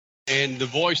and the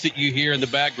voice that you hear in the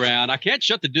background, I can't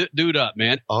shut the dude up,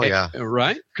 man. Oh, yeah.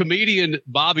 Right? Comedian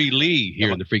Bobby Lee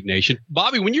here in the Freak Nation.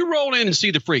 Bobby, when you roll in and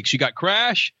see the freaks, you got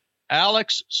Crash,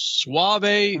 Alex,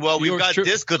 Suave. Well, we've got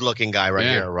this good-looking guy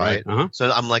here, right? Uh-huh.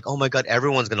 So I'm like, oh, my God,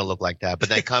 everyone's going to look like that. But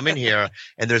then I come in here,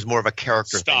 and there's more of a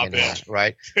character thing in here,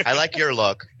 right? I like your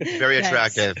look. Very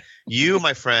attractive. You,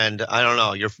 my friend, I don't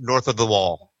know. You're north of the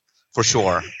wall, for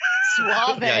sure.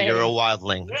 Suave. Yeah, you're a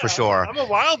wildling, for sure. I'm a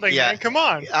wildling, man. Come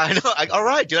on. I know. All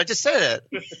right, dude. I just said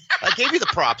it. I gave you the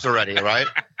props already, right?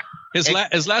 His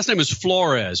last name is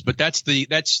Flores, but that's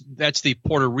the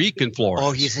Puerto Rican Flores.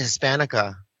 Oh, he's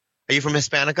Hispanica. Are you from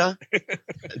Hispanica?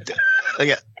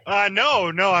 Yeah.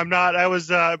 No, I'm not. I was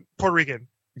Puerto Rican.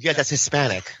 Yeah, that's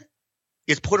Hispanic.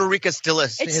 Is Puerto Rico still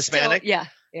Hispanic? Still, yeah.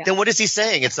 Then what is he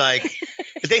saying? It's like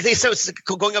they start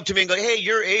going up to me and go, "Hey,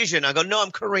 you're Asian." I go, "No,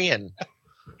 I'm Korean."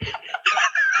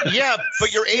 Yeah,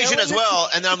 but you're Asian as well.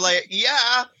 And then I'm like,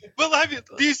 yeah. But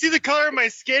do you see the color of my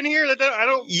skin here? I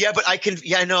don't. Yeah, but I can.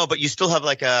 Yeah, I know. But you still have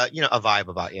like a vibe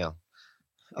about you.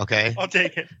 Okay. I'll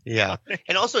take it. Yeah,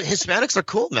 and also Hispanics are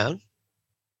cool, man.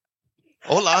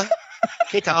 Hola,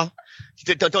 ¿qué tal?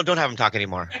 Don't have him talk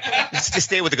anymore. Just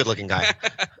stay with the good-looking guy.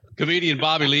 Comedian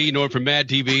Bobby Lee, known from Mad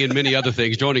TV and many other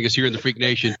things, joining us here in the Freak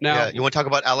Nation. Now, you want to talk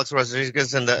about Alex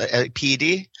Rodriguez and the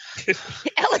PED?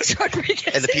 Alex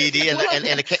Rodriguez and the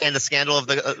PED and the scandal of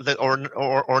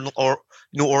the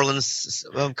New Orleans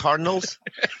Cardinals.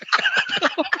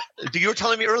 You were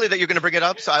telling me earlier that you're going to bring it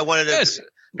up, so I wanted to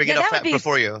bring it up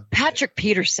before you. Patrick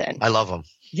Peterson. I love him.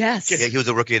 Yes. Yeah, he was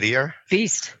the Rookie of the Year.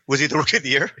 Beast. Was he the Rookie of the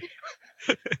Year?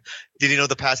 Did he know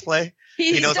the pass play?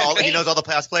 He knows all the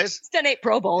pass plays. He's done 8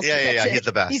 Pro Bowls. Yeah. He's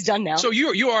the best. He's done now. So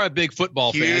you are a big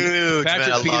football fan.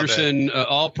 Patrick Peterson,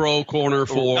 All-Pro corner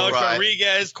for Alex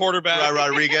Rodriguez, quarterback.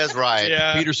 Rodriguez, right?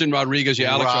 Yeah. Peterson, Rodriguez,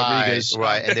 Alex Rodriguez,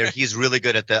 right? And he's really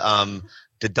good at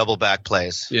the double back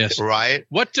plays. Yes. Right.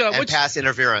 What's pass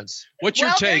interference? What's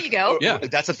your take? There you go. Yeah,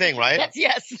 that's a thing, right?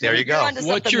 Yes. There you go.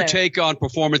 What's your take on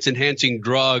performance-enhancing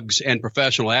drugs and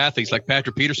professional athletes like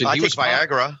Patrick Peterson? I take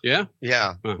Viagra. Yeah.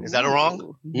 Yeah. Is that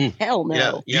wrong? Hell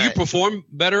no. Yeah. Do you perform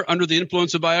better under the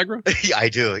influence of Viagra? Yeah, I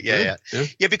do. Yeah.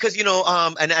 Because and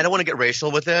I don't want to get racial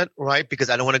with it, right?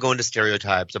 Because I don't want to go into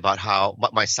stereotypes about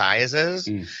what my size is.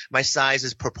 My size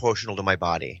is proportional to my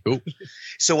body. Ooh.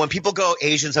 So when people go,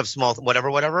 Asians have small,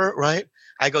 whatever, right?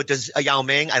 I go, does Yao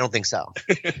Ming? I don't think so.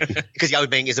 Because Yao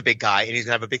Ming is a big guy and he's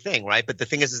going to have a big thing, right? But the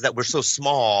thing is that we're so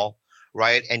small,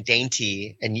 right? And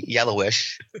dainty and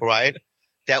yellowish, right?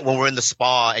 That when we're in the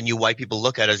spa and you white people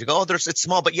look at us, you go, it's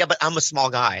small. But I'm a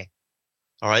small guy.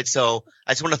 All right. So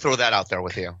I just want to throw that out there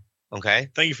with you. Okay.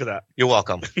 Thank you for that. You're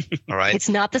welcome. All right. It's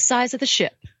not the size of the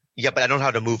ship. Yeah, but I don't know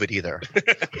how to move it either.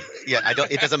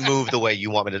 It doesn't move the way you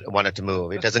want it to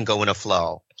move. It doesn't go in a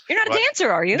flow. You're not a dancer,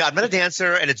 are you? No, I'm not a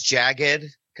dancer, and it's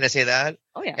jagged. Can I say that?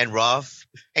 Oh, yeah. And rough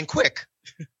and quick.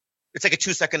 It's like a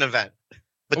 2-second event.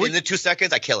 But in the 2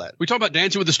 seconds, I kill it. We're talking about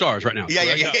Dancing with the Stars right now. Yeah.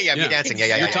 Me dancing.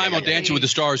 Yeah. Your time on Dancing with the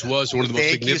Stars was one of the most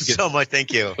significant. Thank you so much.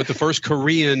 Thank you. But the first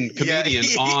Korean comedian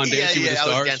on Dancing with the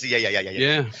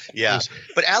Stars. Yeah.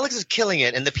 But Alex is killing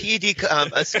it, and the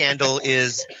PED scandal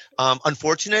is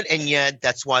unfortunate, and yet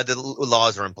that's why the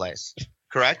laws are in place.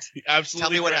 Correct? Absolutely.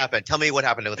 Tell me what happened. Tell me what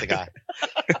happened with the guy.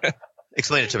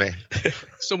 Explain it to me.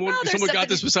 Someone got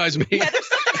this besides me. Yeah, there's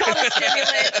something called a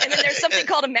stimulant, and then there's something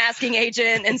called a masking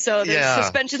agent, and so there's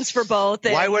suspensions for both.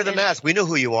 Why wear the mask? We know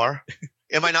who you are.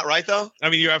 Am I not right, though? I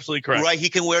mean, you're absolutely correct. Right, he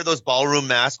can wear those ballroom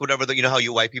masks, whatever. You know how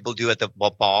you white people do at the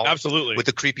ball? Absolutely. With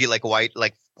the creepy, white,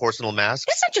 porcelain masks?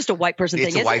 It's not just a white person thing,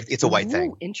 is it? It's a white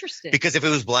thing. Interesting. Because if it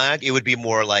was black, it would be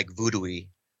more like voodoo-y.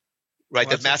 Right,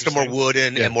 the masks are more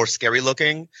wooden and more scary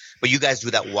looking. But you guys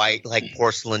do that white,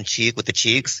 porcelain cheek with the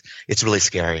cheeks. It's really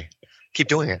scary. Keep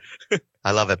doing it.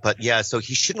 I love it. But yeah, so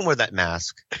he shouldn't wear that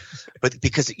mask. But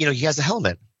because, he has a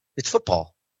helmet. It's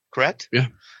football. Correct? Yeah.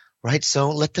 Right. So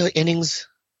let the innings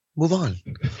move on.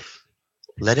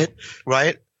 Let it,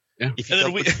 right? Yeah. If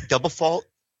you double fault,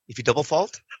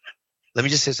 let me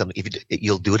just say something.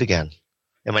 You'll do it again.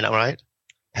 Am I not right?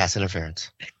 Pass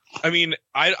interference. I mean,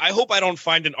 I hope I don't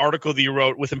find an article that you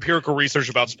wrote with empirical research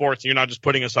about sports and you're not just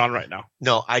putting us on right now.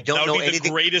 No, I don't know anything. That would be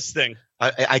the greatest thing.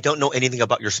 I don't know anything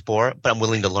about your sport, but I'm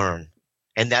willing to learn.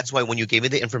 And that's why when you gave me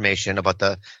the information about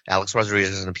the Alex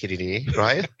Rodriguez and the PDD,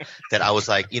 right, that I was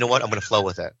like, you know what, I'm going to flow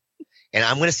with it. And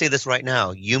I'm going to say this right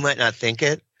now. You might not think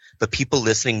it, but people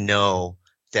listening know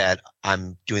that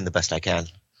I'm doing the best I can.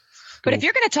 But if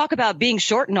you're going to talk about being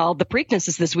short and all, the Preakness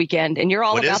is this weekend, and you're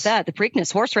all about that. The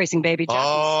Preakness, horse racing, baby. Jockeys.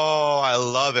 Oh, I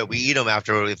love it. We eat them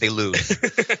if they lose.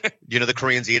 The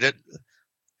Koreans eat it.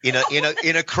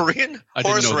 In a Korean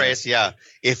horse race,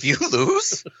 if you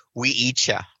lose, we eat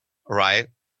ya. right?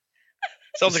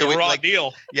 Sounds like So a raw like-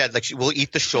 deal. Yeah, like we'll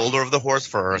eat the shoulder of the horse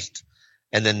first,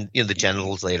 and then the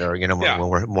genitals later. When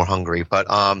we're more hungry. But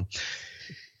I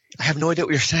have no idea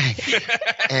what you're saying.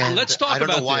 And Let's talk I don't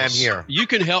about know why this. I'm here. You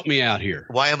can help me out here.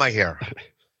 Why am I here?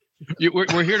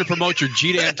 We're here to promote your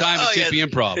G-Damn time at Oh, yeah. Tempe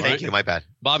Improv, Thank right? you. My bad.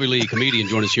 Bobby Lee, comedian,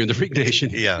 joined us here in the Freak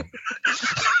Nation. Yeah.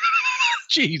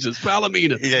 Jesus,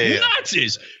 Palomino. Yeah.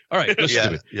 Nazis. All right, listen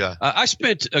to me. Yeah. I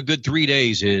spent a good 3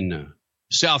 days in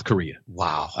South Korea.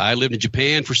 Wow. I lived in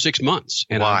Japan for 6 months,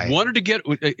 and Why? I wanted to get.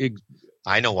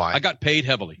 I know why. I got paid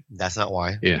heavily. That's not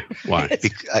why. Yeah, why?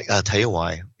 I'll tell you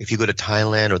why. If you go to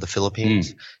Thailand or the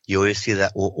Philippines, you always see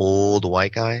that old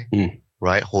white guy,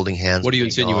 right, holding hands. What are you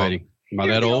with a dog. insinuating? Am I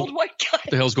that old? White guy. What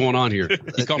the hell's going on here?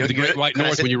 You called me the Great White Can I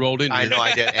North say- when you rolled in. I here. know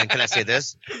I did. And can I say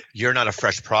this? You're not a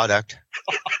fresh product.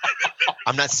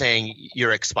 I'm not saying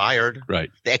you're expired. Right.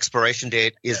 The expiration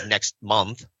date is next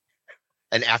month.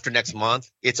 And after next month,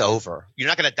 it's over. You're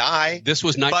not going to die. This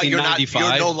was But you're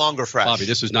 1995. no longer fresh. Bobby,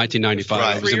 this was 1995. Right.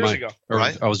 I was 3 in years my ago.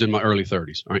 Right. I was in my early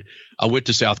 30s. All right. I went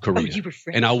to South Oh, Korea. you were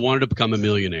French. And I wanted to become a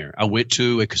millionaire. I went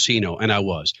to a casino, and I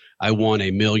won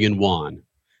 1 million won,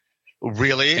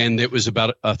 Really? and it was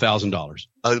about $1,000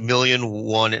 1 million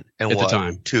one and at the what?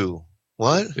 time. 2.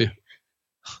 What? Yeah.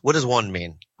 What does one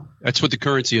mean? That's what the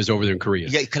currency is over there in Korea.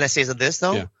 Yeah. Can I say this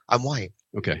though? Yeah. I'm white.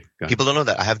 Okay. Got it. People don't know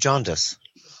that. I have jaundice.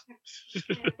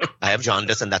 I have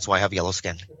jaundice, and that's why I have yellow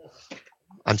skin.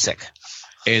 I'm sick.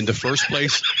 And the first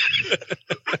place,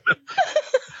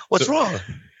 What's wrong?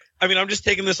 I mean, I'm just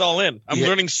taking this all in. I'm Yeah.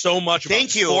 learning so much about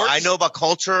Thank you. sports, I know about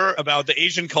culture. about the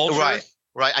Asian culture.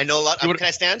 Right. I know a lot. You wanna- Can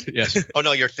I stand? yes. Oh,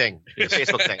 no, your thing. Your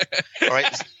Facebook thing. All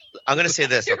right. I'm going to say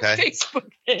this, Your okay? Facebook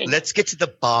thing. Let's get to the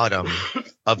bottom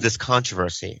of this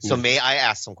controversy. So may I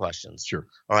ask some questions? Sure.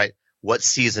 All right. What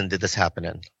season did this happen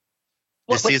in?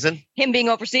 This What- season? Him being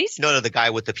overseas? No, the guy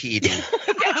with the PED.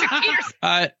 Patrick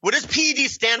Peterson. What does PED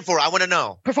stand for? I want to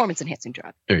know. Performance enhancing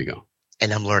drug. There you go.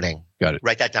 And I'm learning. Got it.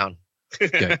 Write that down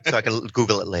Okay. so I can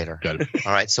Google it later. Got it.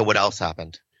 All right. So what else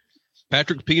happened?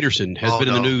 Patrick Peterson has Oh, been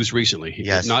in the no. news recently.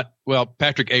 Yes.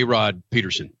 Patrick A-Rod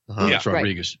Peterson. Uh-huh. That's Right.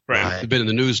 Rodriguez. Right. Has been in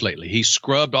the news lately. He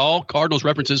scrubbed all Cardinals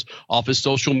references off his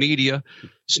social media.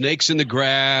 Snakes in the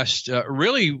grass,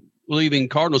 really leaving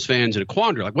Cardinals fans in a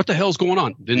quandary. Like, what the hell's going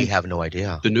on? We Then have no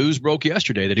idea. the news broke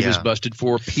yesterday that he was Yeah. busted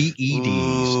for PEDs.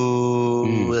 Ooh,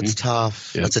 Mhm. that's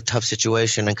tough. Yeah. That's a tough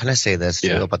situation. And can I say this too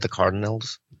Yeah. about the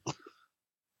Cardinals?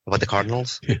 About the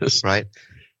Cardinals, Yes. right?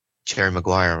 Jerry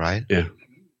Maguire, right? Yeah.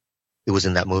 It was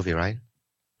in that movie, right?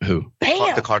 Who?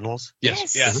 Bam. The Cardinals.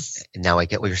 Yes. Yes. And now I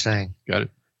get what you're saying, Got it.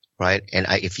 right? And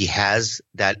if he has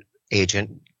that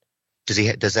agent, does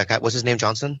that guy? What's his name?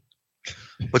 Johnson.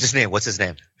 What's his name? What is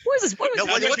this? What No,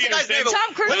 was what's this? the guy's name?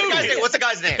 Tom Cruise. What's the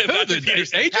guy's name? Who, the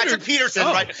Peterson. agent Patrick or- Peterson,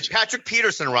 Oh. right? Patrick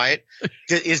Peterson, right?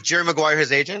 Is Jerry Maguire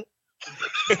his agent?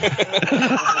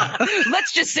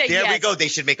 Let's just say There yes. we go. They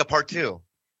should make a part 2.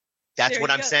 That's There what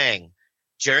you I'm go. saying.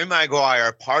 Jerry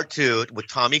Maguire part 2 with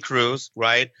Tommy Cruise,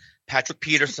 right? Patrick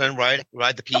Peterson, right?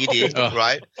 Right, the PED, Oh.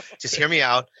 right? Just hear me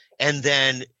out. And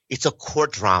then it's a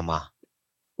court drama,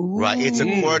 right? It's a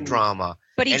Ooh. court drama,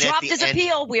 But he and at dropped the his end-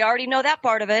 appeal. We already know that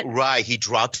part of it. right? He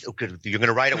dropped. Okay, you're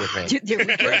gonna write it with me. There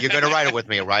we go. You're gonna write it with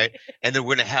me, right? And then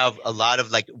we're gonna have a lot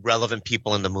of like relevant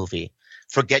people in the movie.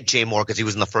 Forget Jay Moore because he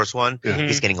was in the first one. Yeah.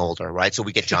 He's getting older, right? So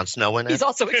we get Jon Snow in it. He's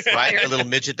also Right? expired. The little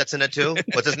midget that's in it too.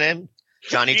 What's his name?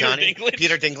 Johnny. Dinklage?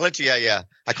 Peter Dinklage. Yeah.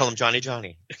 I call him Johnny.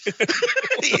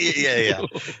 yeah.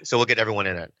 So we'll get everyone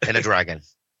in it. And a dragon.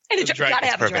 And a Dragon. gotta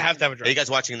have a Perfect. dragon. Have to have a Are you drink.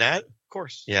 guys watching that? Of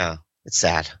course. Yeah. It's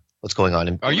sad. What's going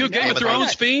on? Are you a Game of Yeah, Thrones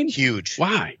but- fiend? Huge.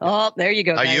 Why? Oh, there you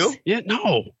go. Are guys. you? Yeah,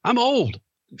 no. I'm old.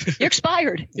 You're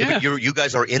expired. Yeah. But you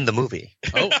guys are in the movie.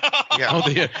 Oh, Yeah. oh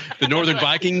the Northern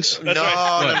Vikings. No, That's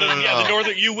right. no. Yeah, the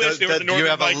northern. You wish they were the northern you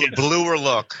have Vikings. a bluer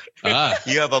look. Ah,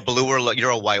 You have a bluer look. You're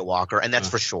a White Walker, and that's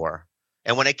Uh. for sure.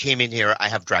 And when I came in here, I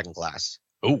have dragon glass.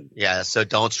 oh, Yeah, so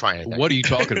don't try anything. what are you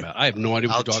talking about? I have no idea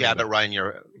what I'll you're talking jab about. it right in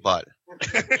your butt.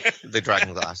 The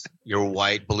dragon glass. Your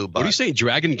white, blue butt. What are you saying?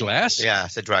 Dragon glass? Yeah,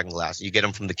 it's a dragon glass. You get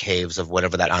them from the caves of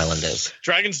whatever that island is.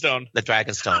 Dragonstone. The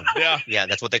dragon stone. Yeah. Yeah,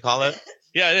 that's what they call it?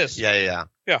 Yeah, it is. Yeah.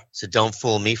 Yeah. So don't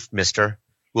fool me, mister.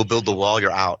 We'll build the wall.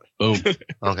 You're out. Boom.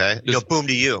 Okay? Does- Boom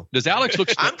to you. Does Alex look?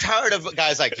 I'm tired of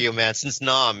guys like you, man, since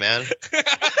Nam, man.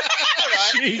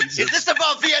 Jesus. Is this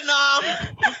about Vietnam?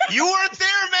 You weren't there,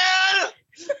 man.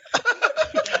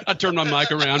 I turned my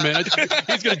mic around, man.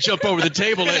 He's gonna jump over the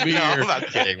table at me No, I'm here. not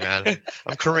kidding, man.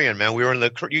 I'm Korean, man. We were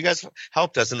in you guys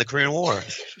helped us in the Korean War.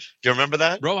 Do you remember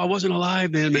that? Bro, I wasn't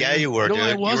alive then, man. Yeah, you were, no, dude. I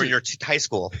You were wasn't. in your high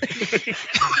school.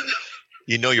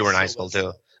 You know you were in high school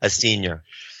too, a senior.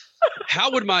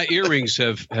 How would my earrings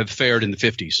have fared in the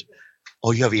 50s?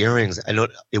 Oh, you have earrings. I know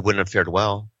it wouldn't have fared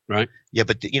well. Right. Yeah,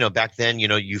 but back then,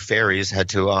 you fairies had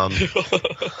to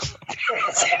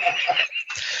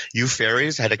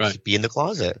be in the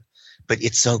closet. But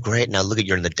it's so great. Now look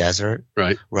you're in the desert.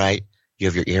 Right. Right. You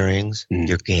have your earrings.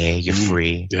 You're gay. You're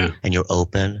free. Yeah. And you're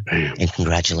open. Damn. And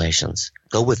congratulations.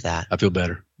 Go with that. I feel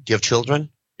better. Do you have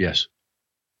children? Yes.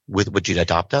 Would you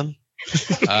adopt them?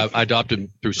 I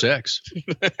adopted through sex.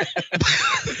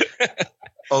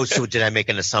 Oh, so did I make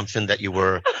an assumption that you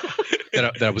were?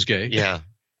 that I was gay. Yeah.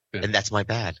 And that's my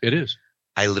bad. It is.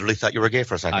 I literally thought you were gay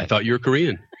for a second. I thought you were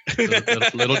Korean.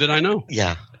 Little did I know.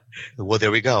 Yeah. Well,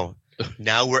 there we go.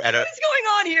 Now we're at What's going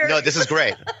on here? No, this is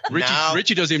great.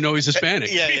 Richie doesn't even know he's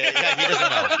Hispanic. Yeah. He doesn't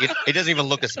know. He doesn't even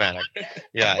look Hispanic.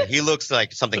 Yeah, he looks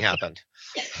like something happened.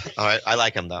 All right, I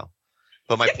like him though.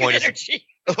 But my point is, energy.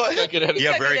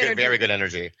 Yeah, very good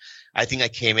energy. I think I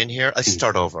came in here. Let's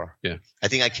start over. Yeah. I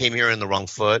think I came here in the wrong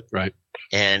foot. Right.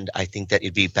 And I think that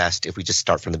it'd be best if we just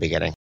start from the beginning.